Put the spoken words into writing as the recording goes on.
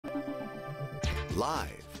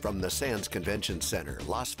Live from the Sands Convention Center,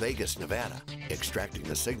 Las Vegas, Nevada, extracting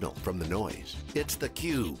the signal from the noise. It's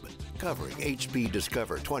theCUBE, covering HP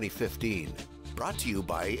Discover 2015. Brought to you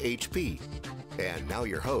by HP. And now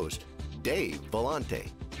your host, Dave Vellante.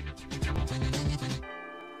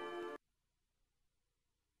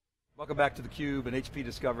 Welcome back to theCUBE and HP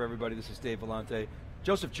Discover, everybody. This is Dave Vellante.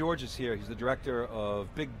 Joseph George is here. He's the Director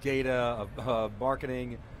of Big Data,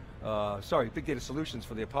 Marketing, Big Data Solutions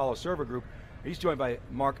for the Apollo Server Group. He's joined by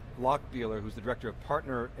Mark Lochbihler, who's the Director of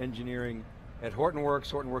Partner Engineering at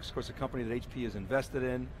Hortonworks. Hortonworks, of course, a company that HP is invested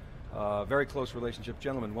in. Very close relationship.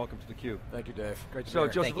 Gentlemen, welcome to theCUBE. Thank you, Dave. Great to be So,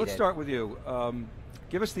 here. Joseph, let's start with you.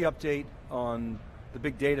 Give us the update on the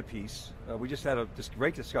big data piece. We just had this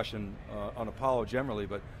great discussion on Apollo generally,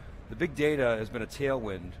 but the big data has been a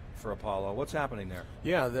tailwind for Apollo. What's happening there?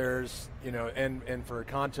 Yeah, there's, and for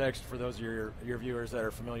context, for those of your viewers that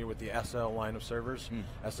are familiar with the SL line of servers,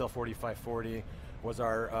 SL4540 was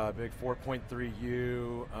our big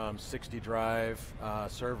 4.3U 60 drive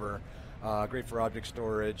server, great for object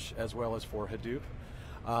storage as well as for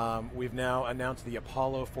Hadoop. We've now announced the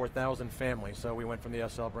Apollo 4000 family, so we went from the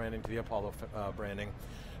SL branding to the Apollo branding,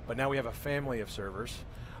 but now we have a family of servers.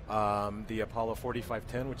 The Apollo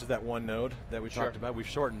 4510, which is that one node that we talked about, we've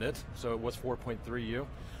shortened it, so it was 4.3U.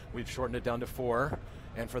 We've shortened it down to 4,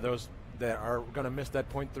 and for those that are going to miss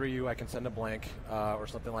that 0.3U, I can send a blank or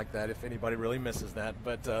something like that if anybody really misses that,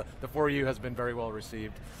 but the 4U has been very well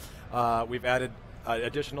received. We've added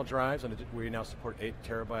additional drives, and we now support 8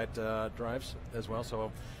 terabyte drives as well,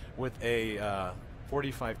 so with a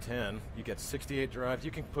 4510, you get 68 drives.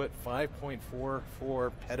 You can put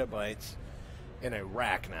 5.44 petabytes in a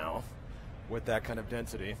rack now with that kind of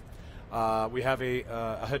density. We have a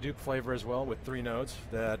Hadoop flavor as well with 3 nodes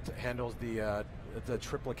that handles the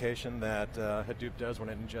triplication that Hadoop does when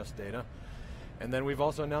it ingests data. And then we've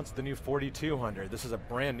also announced the new 4200. This is a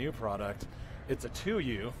brand new product. It's a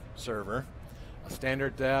 2U server, a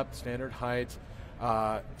standard depth, standard height,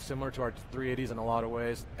 similar to our 380s in a lot of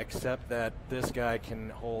ways, except that this guy can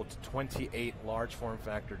hold 28 large form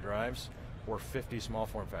factor drives or 50 small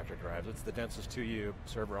form factor drives. It's the densest 2U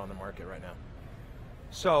server on the market right now.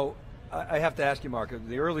 So, I have to ask you, Mark, in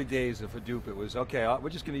the early days of Hadoop, it was, okay, we're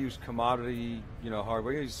just going to use commodity hardware.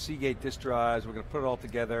 We're going to use Seagate disk drives, we're going to put it all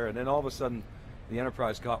together, and then all of a sudden, the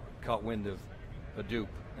enterprise caught wind of Hadoop,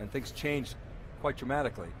 and things changed quite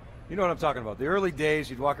dramatically. You know what I'm talking about. The early days,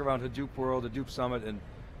 you'd walk around Hadoop World, Hadoop Summit, and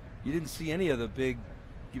you didn't see any of the big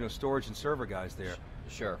storage and server guys there.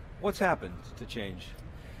 Sure. What's happened to change?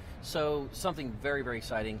 So something very, very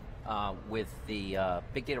exciting with the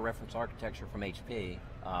big data reference architecture from HP.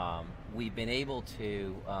 We've been able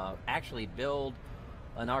to actually build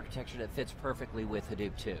an architecture that fits perfectly with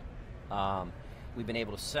Hadoop 2. We've been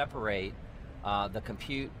able to separate the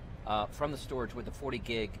compute from the storage with the 40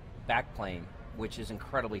 gig backplane, which is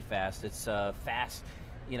incredibly fast. It's fast.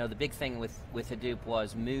 The big thing with Hadoop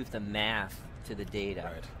was move the math to the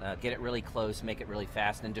data, right. Get it really close, make it really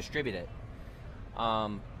fast, and distribute it.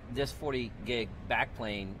 This 40 gig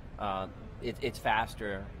backplane, it's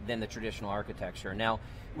faster than the traditional architecture. Now,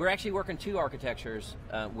 we're actually working 2 architectures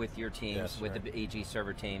with your teams, with the AG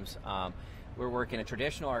server teams. We're working a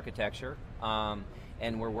traditional architecture,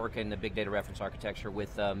 and we're working the big data reference architecture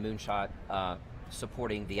with Moonshot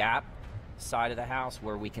supporting the app side of the house,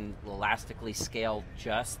 where we can elastically scale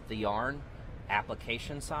just the Yarn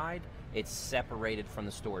application side. It's separated from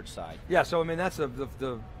the storage side. Yeah, so I mean, that's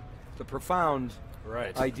the profound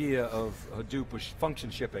idea of Hadoop was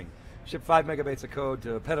function shipping. Ship 5 megabytes of code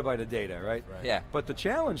to a petabyte of data, right? Yeah. But the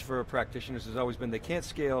challenge for practitioners has always been they can't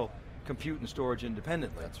scale compute and storage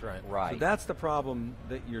independently. That's right. So that's the problem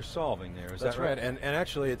that you're solving there, is that right? And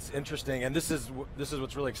actually it's interesting, and this is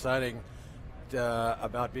what's really exciting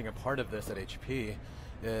about being a part of this at HP,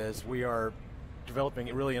 is we are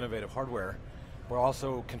developing really innovative hardware. We're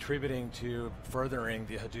also contributing to furthering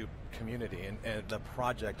the Hadoop community and the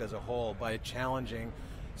project as a whole by challenging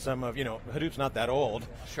some of, Hadoop's not that old,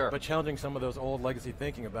 but challenging some of those old legacy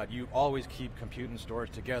thinking about you always keep compute and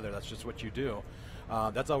storage together, that's just what you do.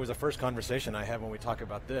 That's always the first conversation I have when we talk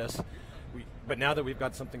about this. But now that we've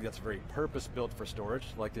got something that's very purpose-built for storage,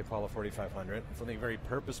 like the Apollo 4500, something very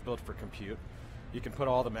purpose-built for compute, you can put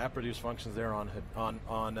all the MapReduce functions there on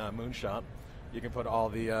Moonshot. You can put all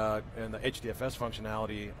the and the HDFS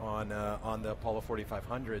functionality on the Apollo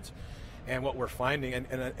 4500s, and what we're finding,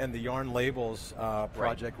 and the Yarn Labels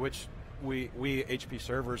project, which we HP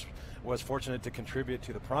Servers was fortunate to contribute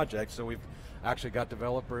to the project. So we've actually got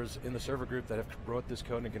developers in the server group that have wrote this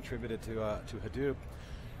code and contributed to Hadoop.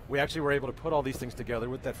 We actually were able to put all these things together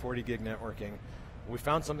with that 40 gig networking We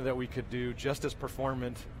found something that we could do just as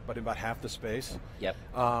performant, but in about half the space. Yep.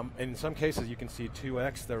 In some cases, you can see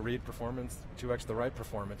 2x the read performance, 2x the write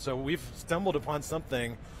performance. So we've stumbled upon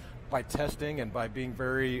something by testing and by being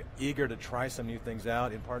very eager to try some new things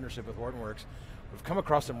out in partnership with Hortonworks. We've come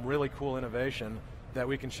across some really cool innovation that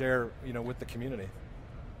we can share, with the community.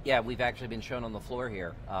 Yeah, we've actually been shown on the floor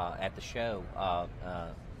here at the show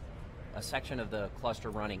a section of the cluster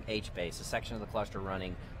running HBase, a section of the cluster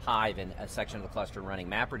running Hive, and a section of the cluster running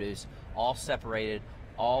MapReduce, all separated,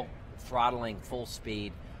 all throttling full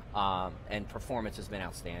speed, and performance has been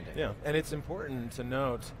outstanding. Yeah, and it's important to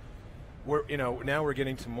note, now we're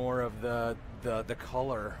getting to more of the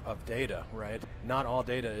color of data, right? Not all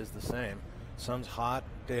data is the same. Some's hot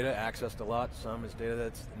data accessed a lot, some is data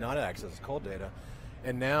that's not accessed, cold data.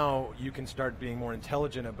 And now you can start being more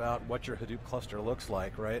intelligent about what your Hadoop cluster looks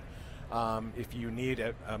like, right? If you need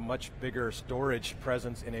a much bigger storage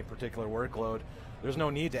presence in a particular workload, there's no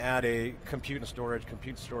need to add a compute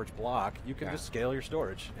storage block. You can just scale your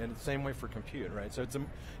storage, and it's the same way for compute, right? So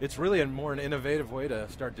it's really an innovative way to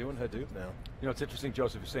start doing Hadoop now. It's interesting,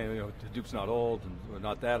 Joseph, you're saying Hadoop's not old, and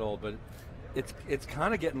not that old, but it's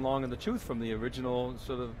kind of getting long in the tooth from the original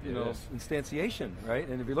sort of instantiation, right?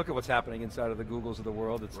 And if you look at what's happening inside of the Googles of the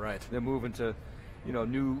world, they're moving to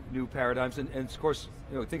new paradigms, and of course,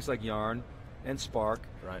 things like Yarn and Spark.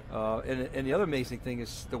 Right. And the other amazing thing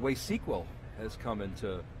is the way SQL has come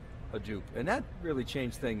into Hadoop, and that really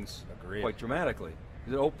changed things quite dramatically.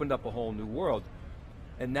 It opened up a whole new world,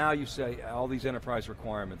 and now you say all these enterprise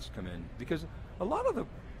requirements come in, because a lot of the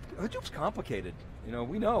Hadoop's complicated.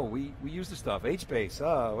 We use the stuff.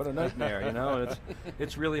 HBase, what a nightmare,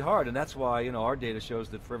 it's really hard, and that's why, our data shows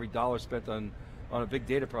that for every dollar spent on a big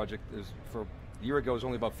data project, for a year ago it was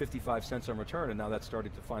only about 55 cents on return, and now that's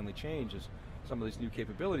starting to finally change as some of these new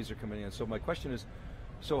capabilities are coming in. So my question is,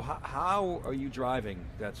 how are you driving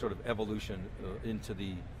that sort of evolution into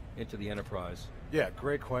the enterprise? Yeah,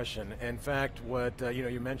 great question. In fact, what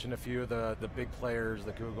you mentioned a few of the big players,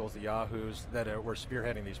 the Googles, the Yahoos that were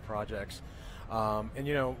spearheading these projects.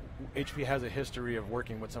 HP has a history of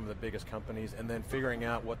working with some of the biggest companies and then figuring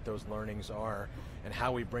out what those learnings are and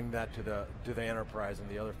how we bring that to the enterprise and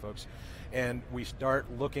the other folks. And we start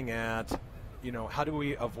looking at, how do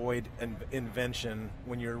we avoid invention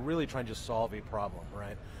when you're really trying to solve a problem,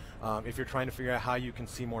 right? If you're trying to figure out how you can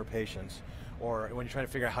see more patients, or when you're trying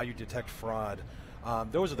to figure out how you detect fraud,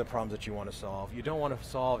 those are the problems that you want to solve. You don't want to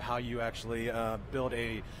solve how you actually build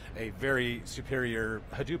a very superior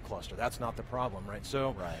Hadoop cluster. That's not the problem, right?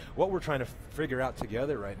 So what we're trying to figure out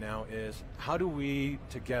together right now is, how do we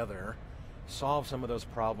together solve some of those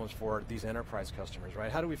problems for these enterprise customers,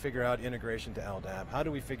 right? How do we figure out integration to LDAP? How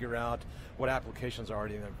do we figure out what applications are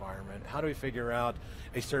already in the environment? How do we figure out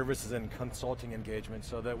a services and consulting engagement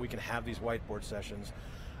so that we can have these whiteboard sessions?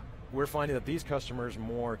 We're finding that these customers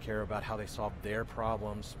more care about how they solve their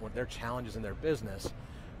problems, their challenges in their business.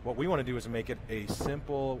 What we want to do is make it a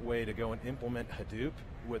simple way to go and implement Hadoop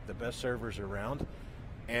with the best servers around,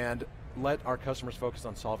 and let our customers focus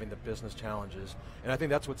on solving the business challenges. And I think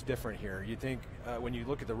that's what's different here. You think, when you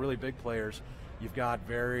look at the really big players, you've got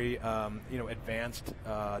very advanced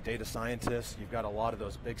data scientists, you've got a lot of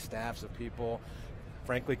those big staffs of people,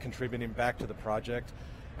 frankly, contributing back to the project.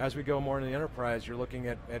 As we go more into the enterprise, you're looking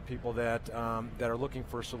at people that are looking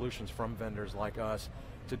for solutions from vendors like us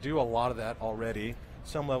to do a lot of that already,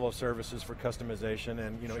 some level of services for customization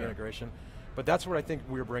and integration. But that's what I think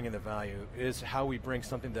we're bringing the value, is how we bring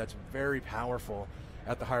something that's very powerful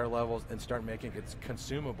at the higher levels and start making it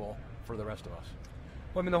consumable for the rest of us.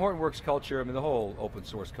 Well, the Hortonworks culture, the whole open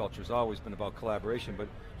source culture has always been about collaboration, but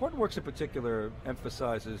Hortonworks in particular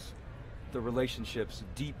emphasizes the relationships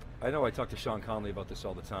deep. I know I talk to Sean Conley about this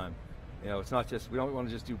all the time. It's not just, we don't want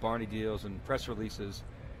to just do Barney deals and press releases,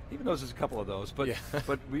 even though there's a couple of those, but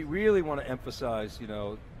but we really want to emphasize,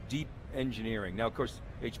 deep engineering. Now, of course,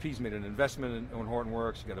 HP's made an investment in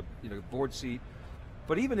Hortonworks. You got a board seat,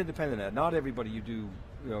 but even independent of that, not everybody you do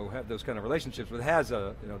have those kind of relationships with has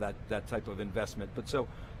that type of investment. But so,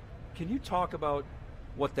 can you talk about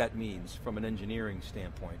what that means from an engineering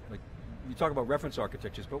standpoint? Like, you talk about reference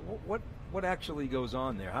architectures, but what actually goes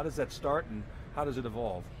on there? How does that start, and how does it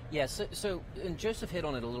evolve? Yeah, so and Joseph hit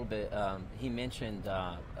on it a little bit. He mentioned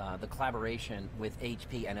the collaboration with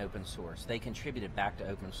HP and open source. They contributed back to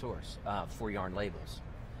open source for Yarn labels.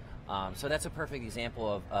 So that's a perfect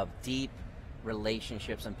example of deep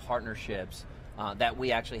relationships and partnerships that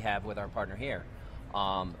we actually have with our partner here.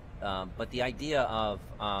 But the idea of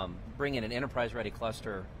bringing an enterprise-ready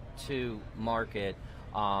cluster to market,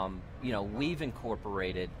 we've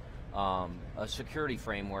incorporated a security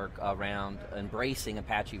framework around embracing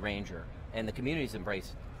Apache Ranger and the community's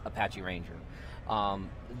embraced Apache Ranger.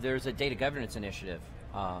 There's a data governance initiative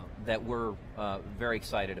that we're very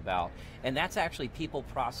excited about, and that's actually people,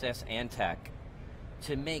 process, and tech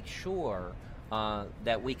to make sure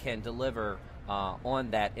that we can deliver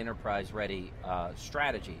on that enterprise-ready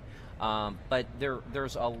strategy. But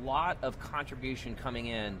there's a lot of contribution coming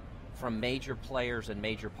in from major players and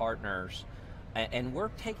major partners, and we're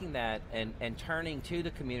taking that and turning to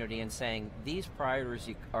the community and saying, these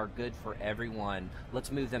priorities are good for everyone,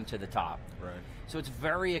 let's move them to the top. Right. So it's a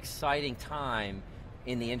very exciting time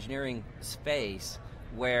in the engineering space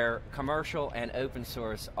where commercial and open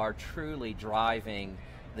source are truly driving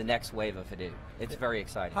the next wave of Hadoop. It's very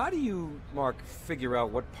exciting. How do you, Mark, figure out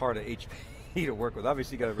what part of HP to work with?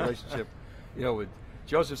 Obviously you got a relationship with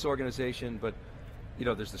Joseph's organization, but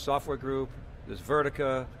there's the software group, there's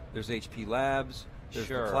Vertica, there's HP Labs, there's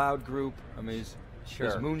the cloud group, I mean,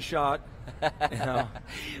 there's Moonshot.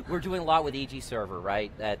 We're doing a lot with EG Server,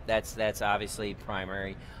 right? That's obviously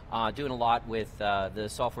primary. Doing a lot with the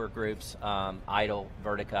software groups, IDLE,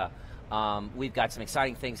 Vertica. We've got some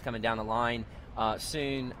exciting things coming down the line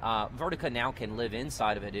soon. Vertica now can live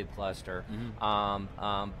inside of a Hadoop cluster,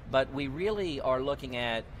 but we really are looking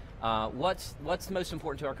at what's most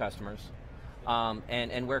important to our customers,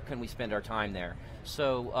 and where can we spend our time there.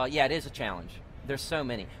 So yeah, it is a challenge. There's so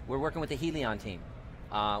many. We're working with the Helion team.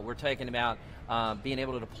 We're talking about being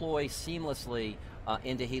able to deploy seamlessly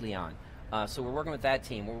into Helion. So we're working with that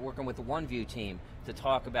team. We're working with the OneView team to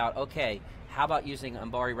talk about, okay, how about using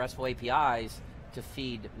Ambari RESTful APIs to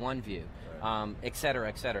feed OneView, et cetera,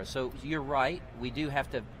 et cetera. So you're right, we do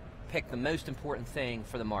have to pick the most important thing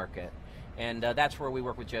for the market. And that's where we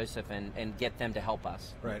work with Joseph and get them to help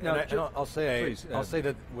us. Right, now, and I'll say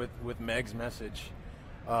that with Meg's message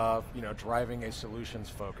of driving a solutions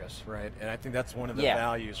focus, right? And I think that's one of the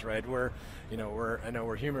values, right? I know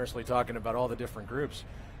we're humorously talking about all the different groups,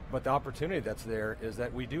 but the opportunity that's there is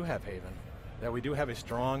that we do have Haven, that we do have a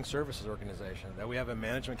strong services organization, that we have a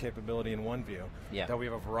management capability in OneView, that we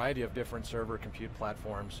have a variety of different server compute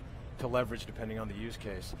platforms to leverage depending on the use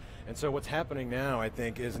case. And so what's happening now, I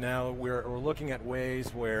think, is now we're looking at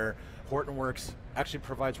ways where Hortonworks actually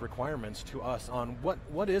provides requirements to us on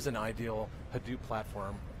what is an ideal Hadoop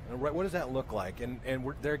platform, and what does that look like, and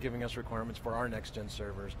they're giving us requirements for our next gen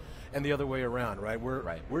servers, and the other way around, right?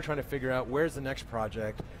 We're trying to figure out where's the next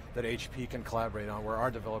project that HP can collaborate on, where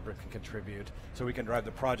our developer can contribute, so we can drive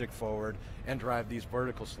the project forward and drive these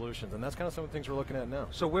vertical solutions, and that's kind of some of the things we're looking at now.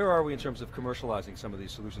 So where are we in terms of commercializing some of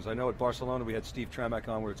these solutions? I know at Barcelona we had Steve Tramak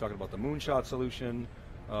on, we were talking about the Moonshot solution.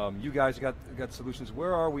 You guys got solutions.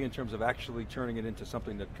 Where are we in terms of actually turning it into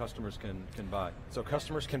something that customers can buy? So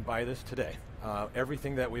customers can buy this today.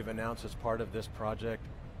 Everything that we've announced as part of this project,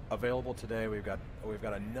 available today. We've got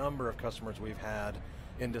a number of customers we've had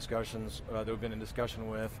in discussions, that we've been in discussion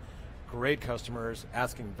with. Great customers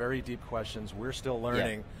asking very deep questions. We're still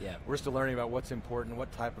learning. We're still learning about what's important,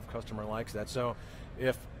 what type of customer likes that. So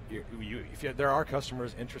if there are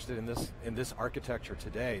customers interested in this architecture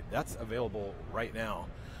today, that's available right now.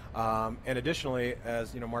 And additionally,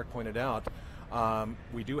 as Mark pointed out,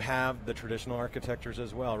 we do have the traditional architectures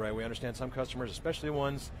as well, right? We understand some customers, especially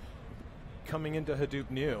ones coming into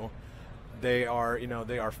Hadoop new, they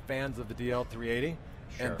are fans of the DL380,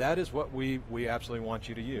 and that is what we absolutely want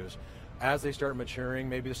you to use. As they start maturing,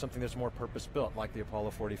 maybe there's something that's more purpose-built, like the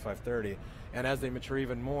Apollo 4530, and as they mature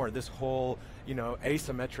even more, this whole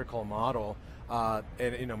asymmetrical model,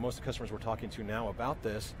 and most of the customers we're talking to now about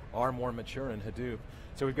this are more mature in Hadoop.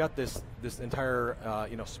 So we've got this entire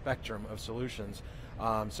spectrum of solutions.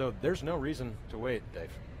 So there's no reason to wait,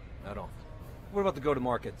 Dave, at all. What about the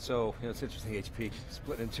go-to-market? So it's interesting, HP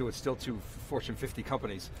split into it's still 2 Fortune 50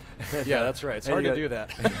 companies. Yeah, that's right. It's hard to do that.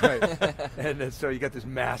 Right. And so you got this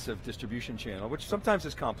massive distribution channel, which sometimes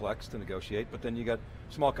is complex to negotiate, but then you got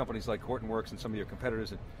small companies like Hortonworks and some of your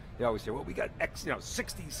competitors, and they always say, well, we got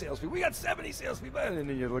 60 salespeople, we got 70 salespeople, and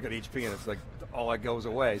then you look at HP and it's like, all that goes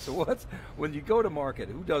away. So when you go to market,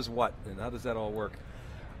 who does what, and how does that all work?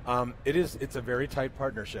 It's a very tight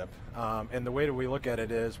partnership, and the way that we look at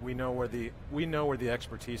it is we know where the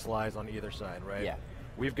expertise lies on either side, right? Yeah.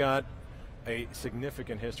 We've got a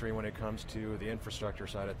significant history when it comes to the infrastructure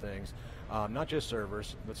side of things, not just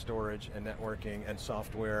servers, but storage and networking and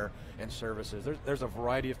software and services. There's a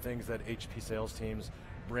variety of things that HP sales teams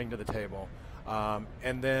bring to the table.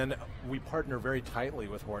 And then we partner very tightly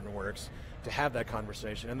with Hortonworks to have that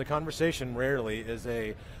conversation. And the conversation rarely is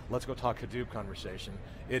a, let's go talk Hadoop conversation.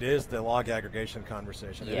 It is the log aggregation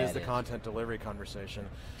conversation. Yeah, it is the content delivery conversation.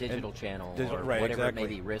 Digital channel, or whatever exactly. it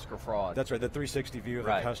may be, risk or fraud. That's right, the 360 view of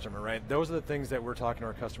the customer, right? Those are the things that we're talking to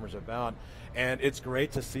our customers about. And it's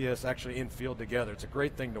great to see us actually in field together. It's a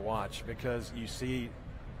great thing to watch because you see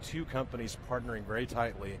two companies partnering very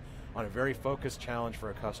tightly on a very focused challenge for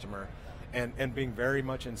a customer and being very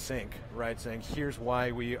much in sync, right? Saying, here's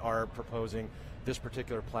why we are proposing this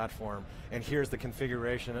particular platform, and here's the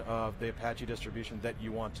configuration of the Apache distribution that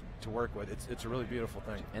you want to work with. It's a really beautiful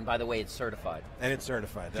thing. And by the way, it's certified. And it's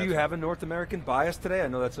certified. Do you have a North American bias today? I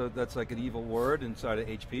know that's like an evil word inside of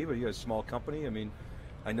HP, but you're a small company. I mean,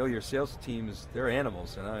 I know your sales teams, they're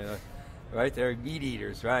animals, and right? They're meat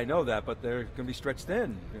eaters, right? I know that, but they're going to be stretched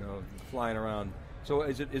thin, flying around. So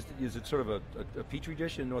is it sort of a petri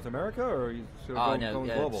dish in North America, or are you sort of going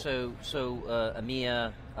global? So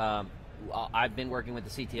EMEA, I've been working with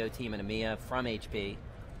the CTO team in EMEA from HP.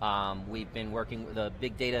 We've been working with the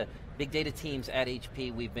big data teams at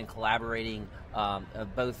HP. We've been collaborating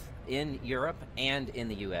both in Europe and in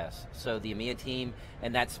the US. So the EMEA team,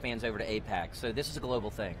 and that spans over to APAC. So this is a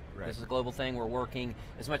global thing. Right. This is a global thing. We're working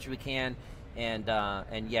as much as we can.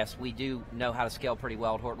 And yes, we do know how to scale pretty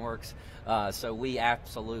well at Hortonworks, so we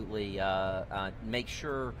absolutely make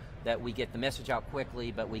sure that we get the message out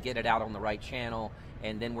quickly, but we get it out on the right channel,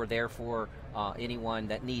 and then we're there for anyone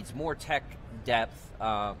that needs more tech depth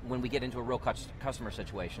when we get into a real customer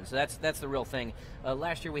situation. So that's the real thing.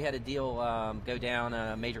 Last year we had a deal go down,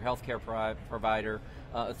 a major healthcare provider,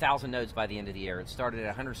 1,000 nodes by the end of the year. It started at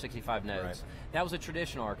 165 nodes. Right. That was a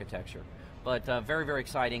traditional architecture. But very, very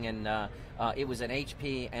exciting, and it was an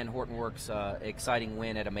HP and Hortonworks exciting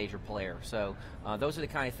win at a major player. So those are the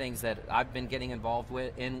kind of things that I've been getting involved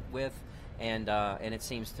with, and it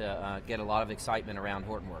seems to get a lot of excitement around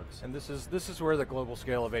Hortonworks. And this is where the global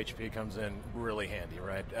scale of HP comes in really handy,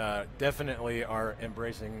 right? Definitely are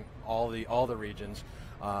embracing all the regions.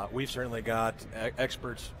 We've certainly got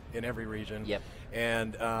experts in every region. Yep.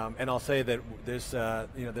 And I'll say that this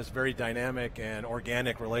this very dynamic and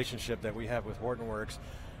organic relationship that we have with Hortonworks,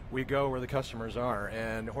 we go where the customers are,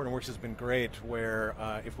 and Hortonworks has been great where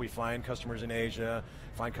if we find customers in Asia,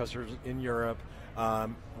 find customers in Europe,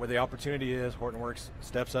 where the opportunity is, Hortonworks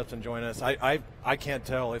steps up and join us. I can't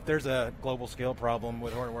tell if there's a global scale problem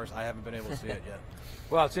with Hortonworks. I haven't been able to see it yet.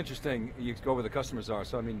 Well, it's interesting, you go where the customers are,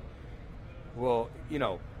 so I mean, well,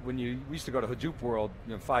 when we used to go to Hadoop World,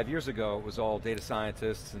 5 years ago, it was all data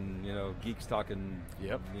scientists and geeks talking,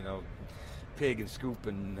 Pig and Scoop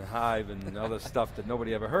and Hive and other stuff that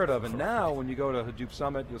nobody ever heard of. And now, when you go to Hadoop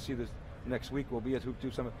Summit, you'll see this next week. We'll be at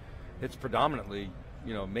Hadoop Summit. It's predominantly,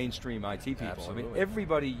 mainstream IT people. Absolutely. I mean,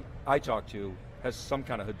 everybody I talk to has some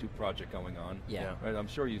kind of Hadoop project going on. Yeah. Right? I'm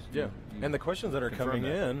sure you. And the questions that are coming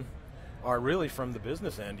in are really from the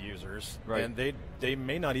business end users, right. And they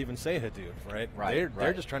may not even say Hadoop, right? Right.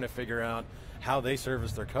 They're just trying to figure out how they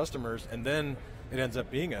service their customers, and then it ends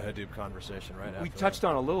up being a Hadoop conversation, right? We touched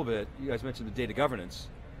on a little bit. You guys mentioned the data governance.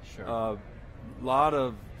 Sure. A lot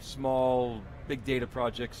of small, big data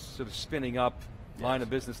projects sort of spinning up, line of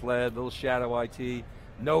business led, little shadow IT,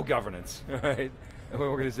 no governance, right?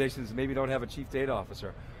 Organizations maybe don't have a chief data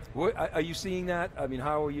officer. Are you seeing that? I mean,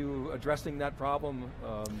 how are you addressing that problem?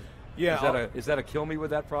 Is that a kill me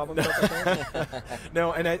with that problem type of thing?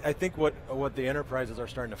 No, and I think what the enterprises are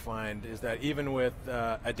starting to find is that even with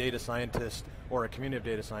a data scientist or a community of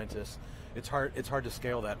data scientists, it's hard to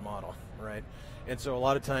scale that model, right? And so a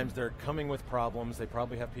lot of times they're coming with problems, they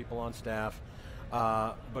probably have people on staff,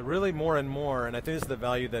 but really more and more, and I think this is the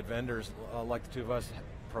value that vendors like the two of us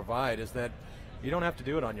provide, is that you don't have to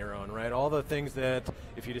do it on your own, right? All the things that,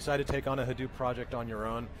 if you decide to take on a Hadoop project on your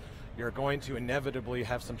own, you're going to inevitably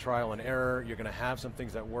have some trial and error, you're going to have some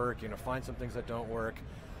things that work, you're going to find some things that don't work.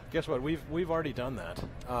 Guess what, we've already done that,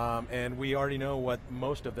 and we already know what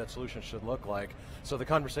most of that solution should look like. So the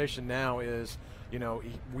conversation now is,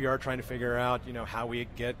 we are trying to figure out, how we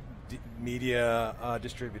get media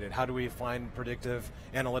distributed, how do we find predictive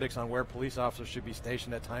analytics on where police officers should be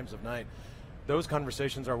stationed at times of night. Those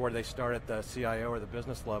conversations are where they start at the CIO or the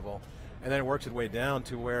business level, and then it works its way down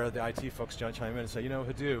to where the IT folks chime in and say,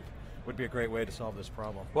 Hadoop would be a great way to solve this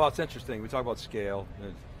problem. Well, it's interesting. We talk about scale.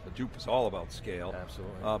 Hadoop is all about scale.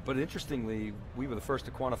 Absolutely. But interestingly, we were the first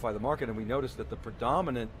to quantify the market, and we noticed that the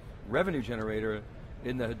predominant revenue generator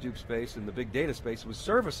in the Hadoop space and the big data space was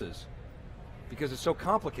services, because it's so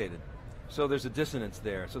complicated. So there's a dissonance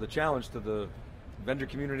there. So the challenge to the vendor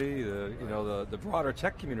community, the broader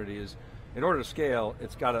tech community is, in order to scale,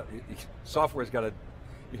 software's got to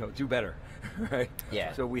do better, right?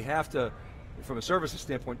 Yeah. So we have to, from a services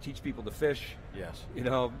standpoint, teach people to fish. Yes.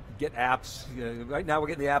 Get apps. Right now we're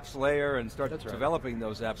getting the apps layer and start That's right. developing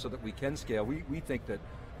those apps so that we can scale. We think that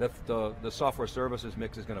the software services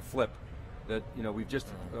mix is going to flip. That we've just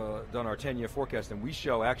done our 10-year forecast, and we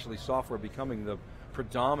show actually software becoming the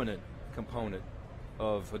predominant component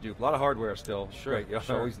of Hadoop. A lot of hardware still. Sure. Right? You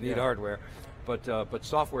Sure. always need hardware, but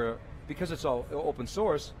software, because it's all open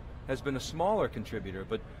source, has been a smaller contributor.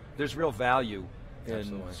 But there's real value in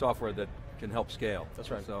Absolutely. software that can help scale. That's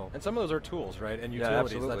right. So, and some of those are tools, right? And Yeah,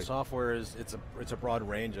 utilities. absolutely. That software it's a broad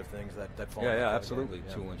range of things that fall. yeah, into that absolutely.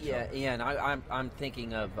 category. Tooling. Yeah, and I'm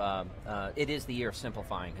thinking of, it is the year of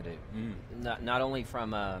simplifying Hadoop. Not only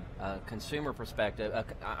from a consumer perspective,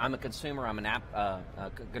 I'm a consumer, I'm an app,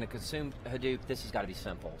 going to consume Hadoop, this has got to be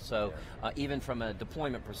simple. So even from a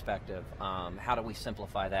deployment perspective, how do we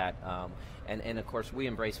simplify that? And of course we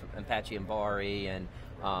embrace Apache and Bari, and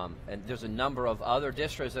there's a number of other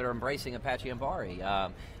distros that are embracing Apache and Bari.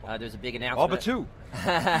 There's a big announcement. All but two.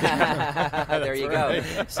 There you go.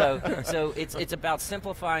 So it's about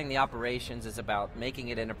simplifying the operations, it's about making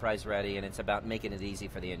it enterprise ready, and it's about making it easy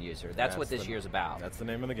for the end user. That's what this year's about. That's the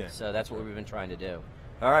name of the game. So that's what we've been trying to do.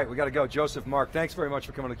 All right, we got to go. Joseph, Mark, thanks very much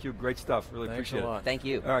for coming to theCUBE. Great stuff. Really Thanks appreciate a lot. Thank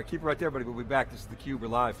you. All right, keep it right there, buddy. We'll be back. This is theCUBE. We're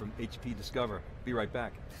live from HP Discover. Be right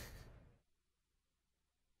back.